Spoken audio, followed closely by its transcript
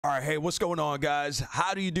All right, hey, what's going on, guys?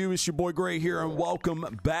 How do you do? It's your boy Gray here, and welcome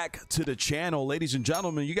back to the channel. Ladies and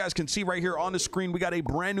gentlemen, you guys can see right here on the screen, we got a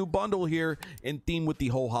brand new bundle here in theme with the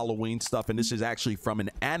whole Halloween stuff, and this is actually from an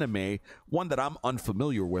anime, one that I'm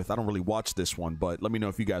unfamiliar with. I don't really watch this one, but let me know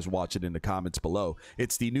if you guys watch it in the comments below.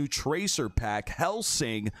 It's the new Tracer Pack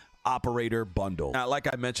HELLSING Operator Bundle. Now, like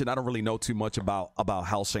I mentioned, I don't really know too much about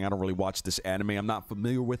HELLSING. I don't really watch this anime. I'm not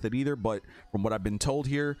familiar with it either, but from what I've been told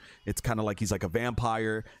here, it's kind of like he's like a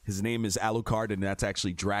vampire. His name is Alucard, and that's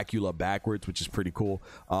actually Dracula backwards, which is pretty cool.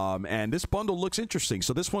 And this bundle looks interesting.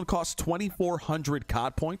 So this one costs 2,400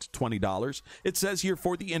 COD points, $20. It says here,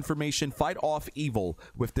 for the information, fight off evil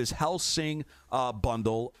with this HELLSING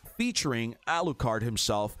bundle featuring Alucard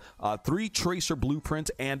himself, 3 Tracer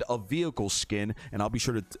blueprints, and a vehicle skin. And I'll be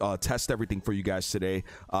sure to test everything for you guys today.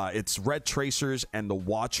 It's red tracers and the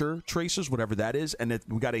Watcher tracers, whatever that is, and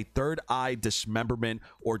we got a third eye dismemberment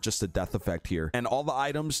or just a death effect here. And all the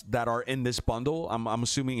items that are in this bundle, I'm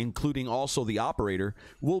assuming including also the operator,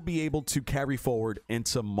 will be able to carry forward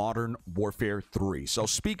into Modern Warfare 3. So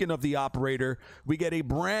speaking of the operator, we get a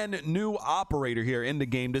brand new operator here in the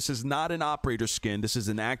game. This is not an operator skin. This is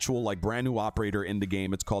an actual like brand new operator in the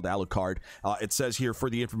game. It's called Alucard. It says here, for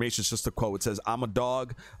the information, it's just a quote. It says, "I'm a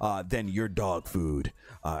dog, then you're dog food,"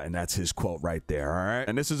 and that's his quote right there. All right,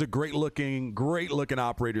 and this is a great looking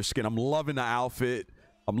operator skin. I'm loving the outfit.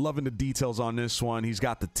 I'm loving the details on this one. He's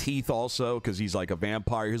got the teeth also because he's like a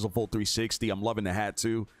vampire. Here's a full 360. I'm loving the hat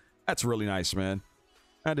too. That's really nice, man.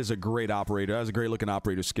 That is a great operator. That's a great looking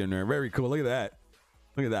operator skin there. Very cool. Look at that.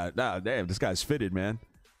 Look at that. Nah, damn, this guy's fitted, man.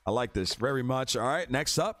 I like this very much. All right,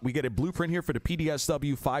 next up, we get a blueprint here for the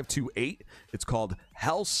PDSW 528. It's called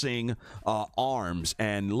HELLSING Arms.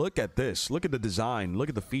 And look at this. Look at the design. Look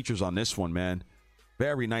at the features on this one, man.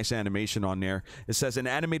 Very nice animation on there. It says, an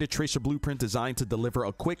animated tracer blueprint designed to deliver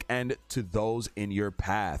a quick end to those in your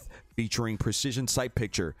path, featuring precision sight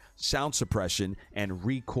picture, sound suppression, and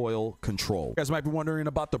recoil control. You guys might be wondering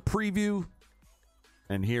about the preview.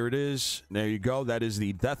 And here it is. There you go. That is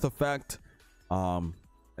the death effect.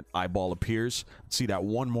 An eyeball appears. Let's see that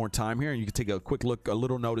one more time here, and you can take a quick look, a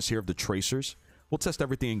little notice here of the tracers. We'll test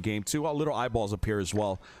everything in game too. Little eyeballs appear as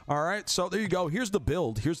well. All right, so there you go. Here's the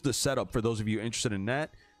build. Here's the setup for those of you interested in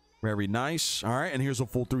that. Very nice. All right, and here's a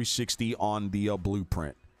full 360 on the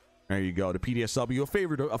blueprint. There you go. The PDSW,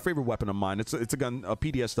 a favorite weapon of mine. It's a gun. A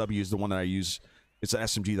PDSW is the one that I use. It's an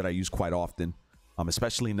SMG that I use quite often.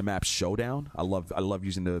 Especially in the map Showdown. I love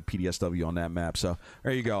using the PDSW on that map. So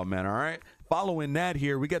there you go, man. All right. Following that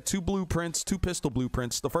here, we got 2 blueprints, 2 pistol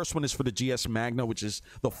blueprints. The first one is for the GS Magna, which is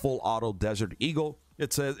the full auto Desert Eagle.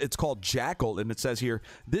 It says it's called Jackal, and it says here,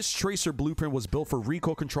 this tracer blueprint was built for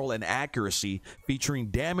recoil control and accuracy,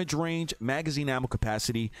 featuring damage range, magazine ammo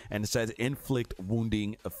capacity, and it says inflict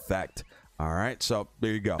wounding effect. All right, so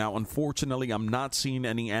there you go. Now, unfortunately, I'm not seeing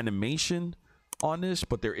any animation on this,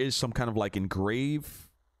 but there is some kind of like engrave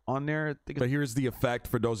on there. But here's the effect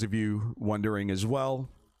for those of you wondering as well.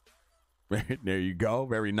 There you go.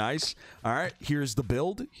 Very nice. All right, here's the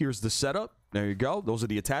build. Here's the setup. There you go. Those are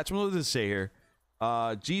the attachments. What does it say here?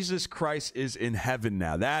 Jesus Christ is in heaven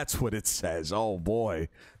now. That's what it says. Oh boy,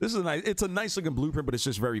 this is a nice. It's a nice looking blueprint, but it's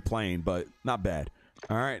just very plain, but not bad.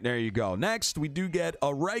 All right, there you go. Next, we do get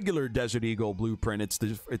a regular Desert Eagle blueprint.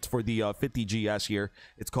 It's for the 50 GS here.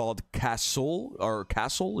 It's called Castle, or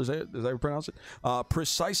Castle, is that how you pronounce it?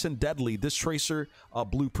 Precise and deadly. This tracer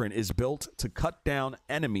blueprint is built to cut down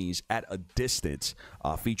enemies at a distance,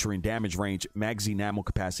 featuring damage range, magazine ammo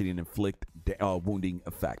capacity, and inflict wounding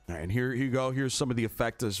effect. All right, and here you go. Here's some of the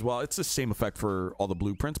effect as well. It's the same effect for all the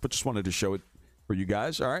blueprints, but just wanted to show it for you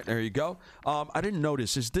guys. All right, there you go. I didn't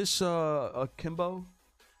notice, is this a Kimbo?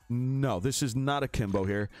 No, this is not a Kimbo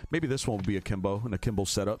here. Maybe this one will be a Kimbo, an akimbo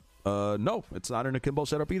setup. No, it's not an akimbo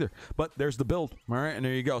setup either, but there's the build. All right, and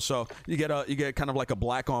there you go. So you get kind of like a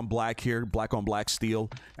black on black here, black on black steel,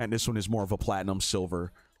 and this one is more of a platinum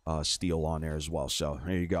silver steel on there as well. So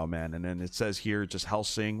there you go, man. And then it says here just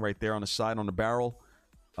HELLSING right there on the side on the barrel.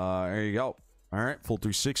 There you go. All right, full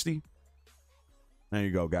 360. There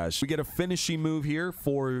you go, guys. We get a finishing move here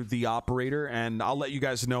for the operator, and I'll let you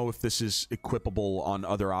guys know if this is equipable on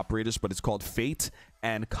other operators, but it's called Fate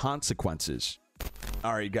and Consequences.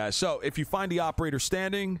 All right, guys. So if you find the operator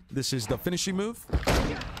standing, this is the finishing move.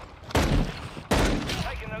 Taking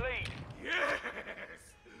the lead. Yes!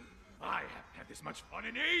 I haven't had this much fun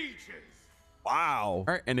in ages. Wow.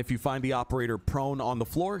 All right, and if you find the operator prone on the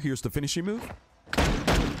floor, here's the finishing move.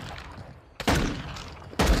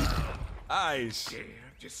 Nice. Dare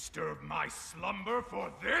disturb my slumber for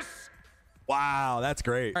this? Wow, that's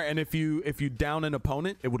great. All right, and if you down an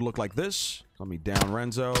opponent, it would look like this. Let me down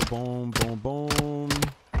Renzo. Boom, boom, boom.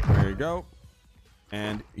 go.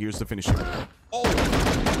 And here's the finishing. Oh!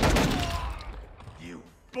 You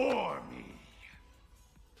bore me.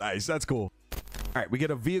 Nice. That's cool. All right, we get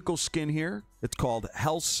a vehicle skin here. It's called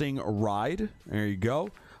Hellsing Ride. There you go.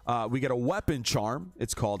 We get a weapon charm.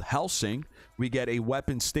 It's called HELLSING. We get a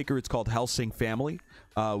weapon sticker. It's called HELLSING Family.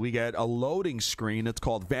 We get a loading screen. It's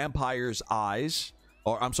called Vampire's Eyes.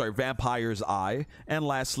 Or, I'm sorry, Vampire's Eye. And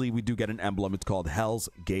lastly, we do get an emblem. It's called Hell's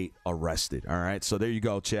Gate Arrested. All right, so there you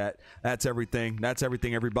go, chat. That's everything. That's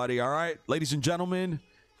everything, everybody. All right, ladies and gentlemen,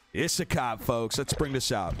 it's a cop, folks. Let's bring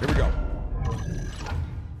this out. Here we go.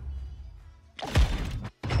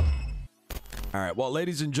 All right, well,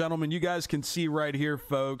 ladies and gentlemen, you guys can see right here,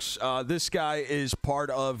 folks, this guy is part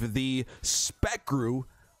of the Specgru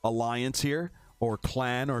Alliance here, or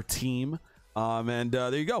clan, or team. And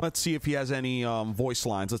there you go. Let's see if he has any voice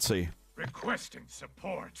lines. Let's see. Requesting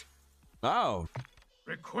support. Oh.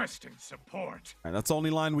 Requesting support. All right, that's the only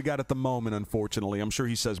line we got at the moment, unfortunately. I'm sure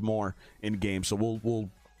he says more in-game, so we'll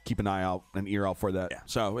keep an eye out, an ear out for that. Yeah.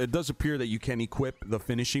 So it does appear that you can equip the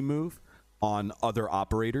finishing move on other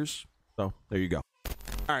operators. So there you go.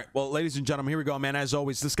 All right, well, ladies and gentlemen, here we go, man. As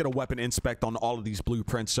always, let's get a weapon inspect on all of these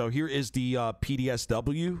blueprints. So here is the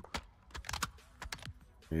PDSW.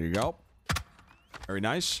 There you go. Very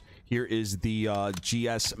nice. Here is the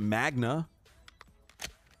GS Magna.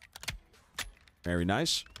 Very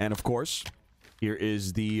nice. And of course, here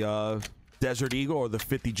is the Desert Eagle, or the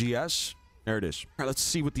 50 GS. There it is. All right, let's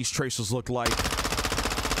see what these tracers look like.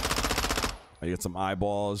 I get some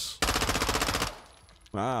eyeballs.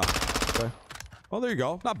 Wow. Okay. Well, there you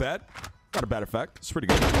go. Not bad. Not a bad effect. It's pretty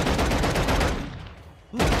good.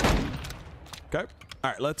 Okay.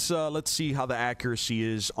 All right. Let's see how the accuracy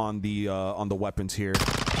is on the weapons here.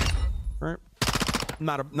 All right.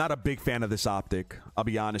 Not a big fan of this optic. I'll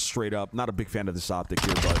be honest, straight up. Not a big fan of this optic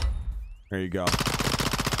here, but there you go.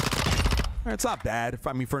 All right, it's not bad.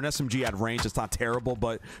 I mean, for an SMG at range, it's not terrible,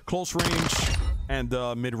 but close range and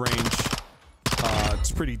mid range. It's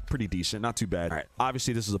pretty decent. Not too bad. All right.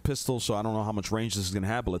 Obviously, this is a pistol, so I don't know how much range this is going to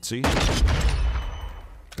have, but let's see.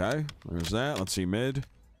 Okay. There's that. Let's see mid.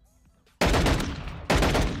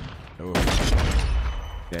 Oh.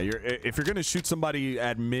 Yeah, if you're going to shoot somebody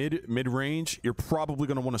at mid range, you're probably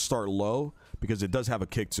going to want to start low because it does have a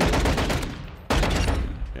kick to it.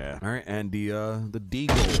 Yeah. All right. And the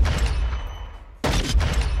Deagle.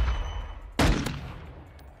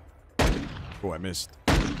 Oh, I missed.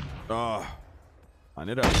 Oh. Line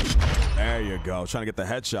it up. There you go. Trying to get the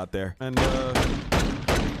headshot there. And yeah,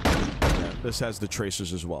 this has the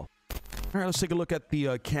tracers as well. All right, let's take a look at the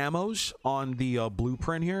camos on the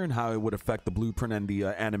blueprint here and how it would affect the blueprint and the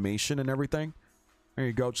animation and everything. There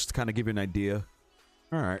you go. Just to kind of give you an idea.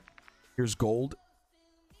 All right. Here's gold.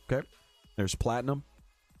 Okay. There's platinum.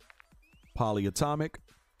 Polyatomic.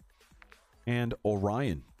 And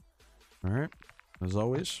Orion. All right. As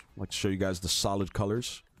always, I'd like to show you guys the solid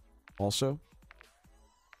colors also.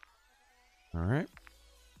 All right.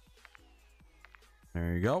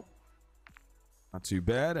 There you go. Not too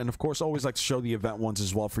bad. And of course, I always like to show the event ones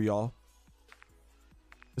as well for y'all.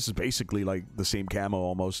 This is basically like the same camo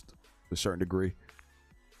almost to a certain degree.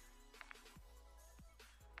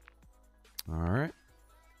 All right.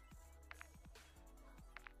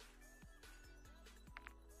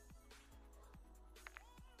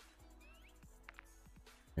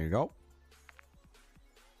 There you go.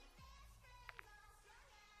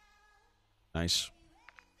 Nice.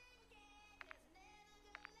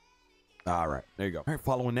 All right, there you go. All right,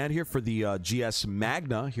 following that here for the GS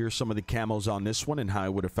Magna, here's some of the camos on this one and how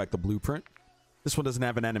it would affect the blueprint. This one doesn't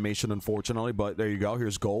have an animation, unfortunately, but there you go.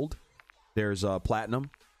 Here's gold. There's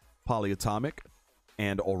platinum, polyatomic,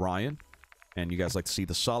 and Orion. And you guys like to see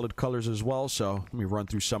the solid colors as well, so let me run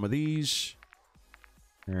through some of these.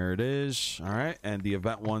 There it is. All right, and the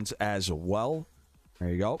event ones as well. There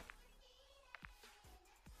you go.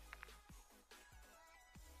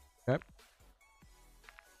 Okay.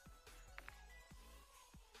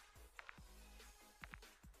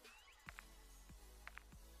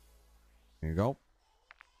 There you go.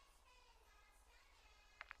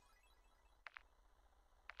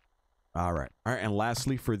 All right. All right, and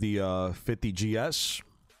lastly for the 50 GS,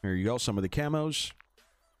 there you go. Some of the camos.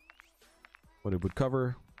 What it would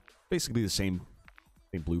cover. Basically the same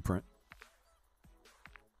blueprint.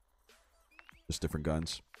 Just different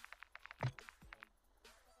guns.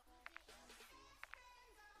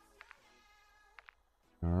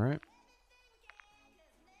 All right.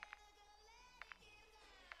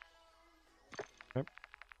 Okay.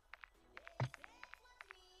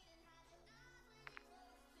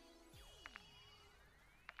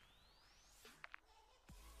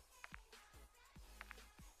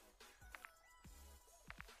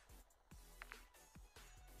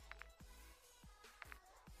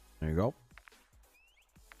 There you go.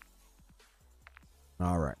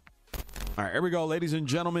 All right. All right, here we go, ladies and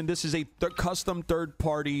gentlemen. This is a custom third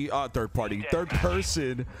person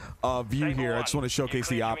view here. I just want to showcase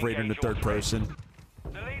the operator in the third person.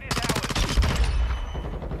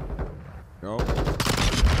 Go.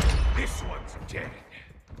 This one's dead.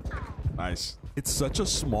 Nice. It's such a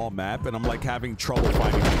small map, and I'm like having trouble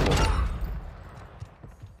finding people.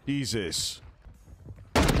 Jesus.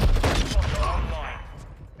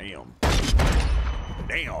 Damn.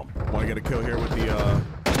 Damn. Want to get a kill here with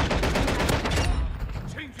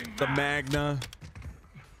the Magna.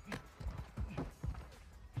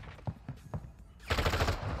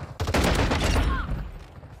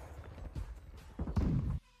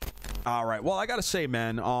 All right. Well, I gotta say,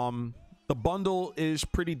 man, the bundle is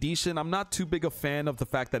pretty decent. I'm not too big a fan of the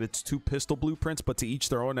fact that it's 2 pistol blueprints, but to each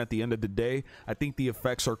their own at the end of the day. I think the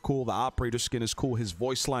effects are cool. The operator skin is cool. His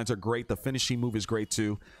voice lines are great. The finishing move is great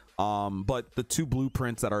too. But the 2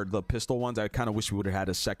 blueprints that are the pistol ones, I kind of wish we would have had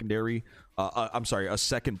a secondary. I'm sorry, a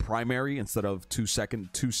second primary instead of two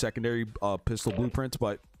secondary pistol blueprints.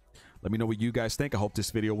 But let me know what you guys think. I hope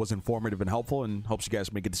this video was informative and helpful, and helps you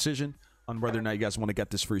guys make a decision on whether or not you guys want to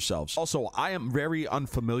get this for yourselves. Also, I am very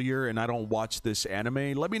unfamiliar and I don't watch this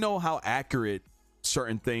anime. Let me know how accurate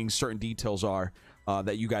certain things, certain details are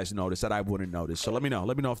that you guys notice that I wouldn't notice. So let me know.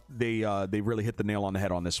 Let me know if they really hit the nail on the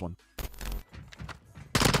head on this one.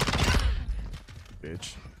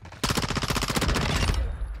 Bitch.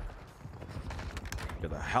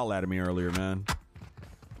 Get the hell out of me earlier, man.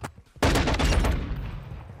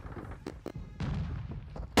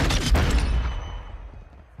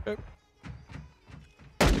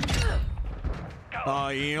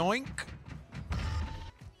 Yoink.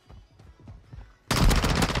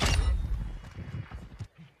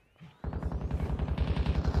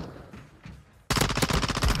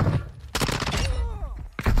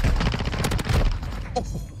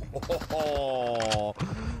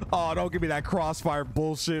 Oh, don't give me that crossfire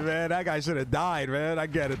bullshit, man. That guy should have died, man. I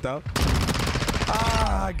get it, though.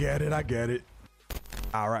 I get it. I get it.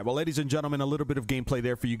 All right, well, ladies and gentlemen, a little bit of gameplay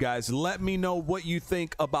there for you guys. Let me know what you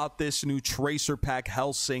think about this new Tracer Pack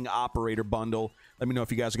HELLSING operator bundle. Let me know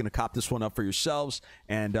if you guys are going to cop this one up for yourselves.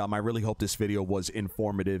 And I really hope this video was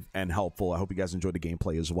informative and helpful. I hope you guys enjoyed the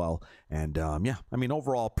gameplay as well. And yeah, I mean,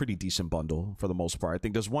 overall, pretty decent bundle for the most part. I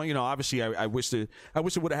think there's one, you know, obviously, I wish it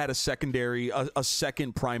would have had a secondary, a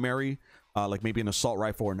second primary. Like maybe an assault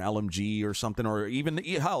rifle or an LMG or something, or even,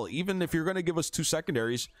 hell, even if you're going to give us 2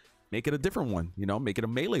 secondaries, make it a different one, you know, make it a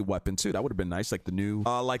melee weapon too. That would have been nice, like the new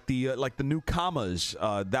like the new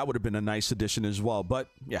CAMOS. That would have been a nice addition as well. But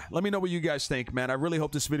yeah, let me know what you guys think, man. I really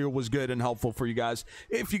hope this video was good and helpful for you guys.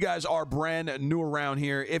 If you guys are brand new around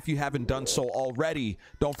here, if you haven't done so already,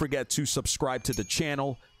 don't forget to subscribe to the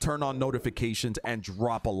channel, turn on notifications, and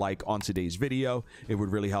drop a like on today's video. It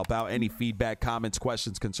would really help out. Any feedback, comments,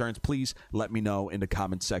 questions, concerns, please let me know in the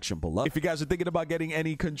comment section below. If you guys are thinking about getting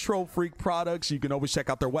any Control Freak products, you can always check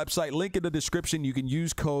out their website. Link in the description. You can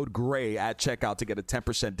use code GRAY at checkout to get a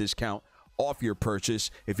 10% discount off your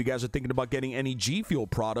purchase. If you guys are thinking about getting any G Fuel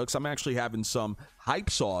products, I'm actually having some hype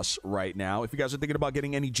sauce right now. If you guys are thinking about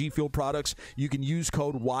getting any G Fuel products, you can use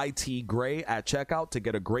code YTGRAY at checkout to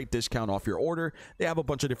get a great discount off your order. They have a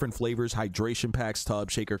bunch of different flavors, hydration packs,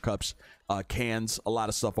 tubs, shaker cups, cans, a lot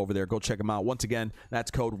of stuff over there. Go check them out. Once again, that's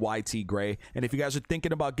code YTGRAY. And if you guys are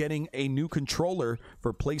thinking about getting a new controller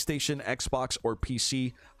for PlayStation, Xbox, or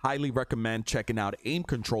PC, highly recommend checking out Aim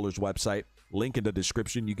Controller's website. Link in the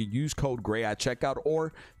description. You can use code GRAY at checkout,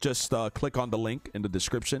 or just click on the link in the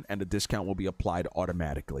description and the discount will be applied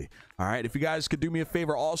automatically. All right, if you guys could do me a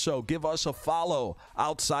favor, also give us a follow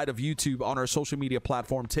outside of YouTube on our social media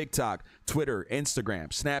platform: TikTok, Twitter, Instagram,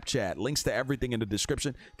 Snapchat. Links to everything in the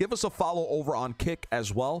description. Give us a follow over on Kick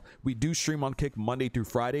as well. We do stream on Kick Monday through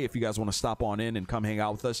Friday. If you guys want to stop on in and come hang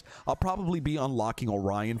out with us, I'll probably be unlocking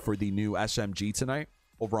Orion for the new SMG tonight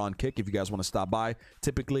over on Kick. If you guys want to stop by,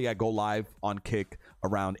 typically I go live on Kick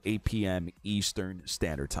around 8 p.m. Eastern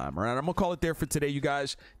Standard Time. All right, I'm gonna call it there for today, you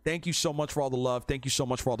guys. Thank you so much for all the love. Thank you so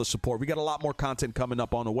much for all the support. We got a lot more content coming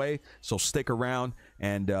up on the way, so stick around,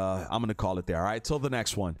 and I'm gonna call it there. All right, till the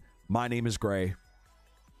next one. My name is Gray.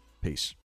 Peace.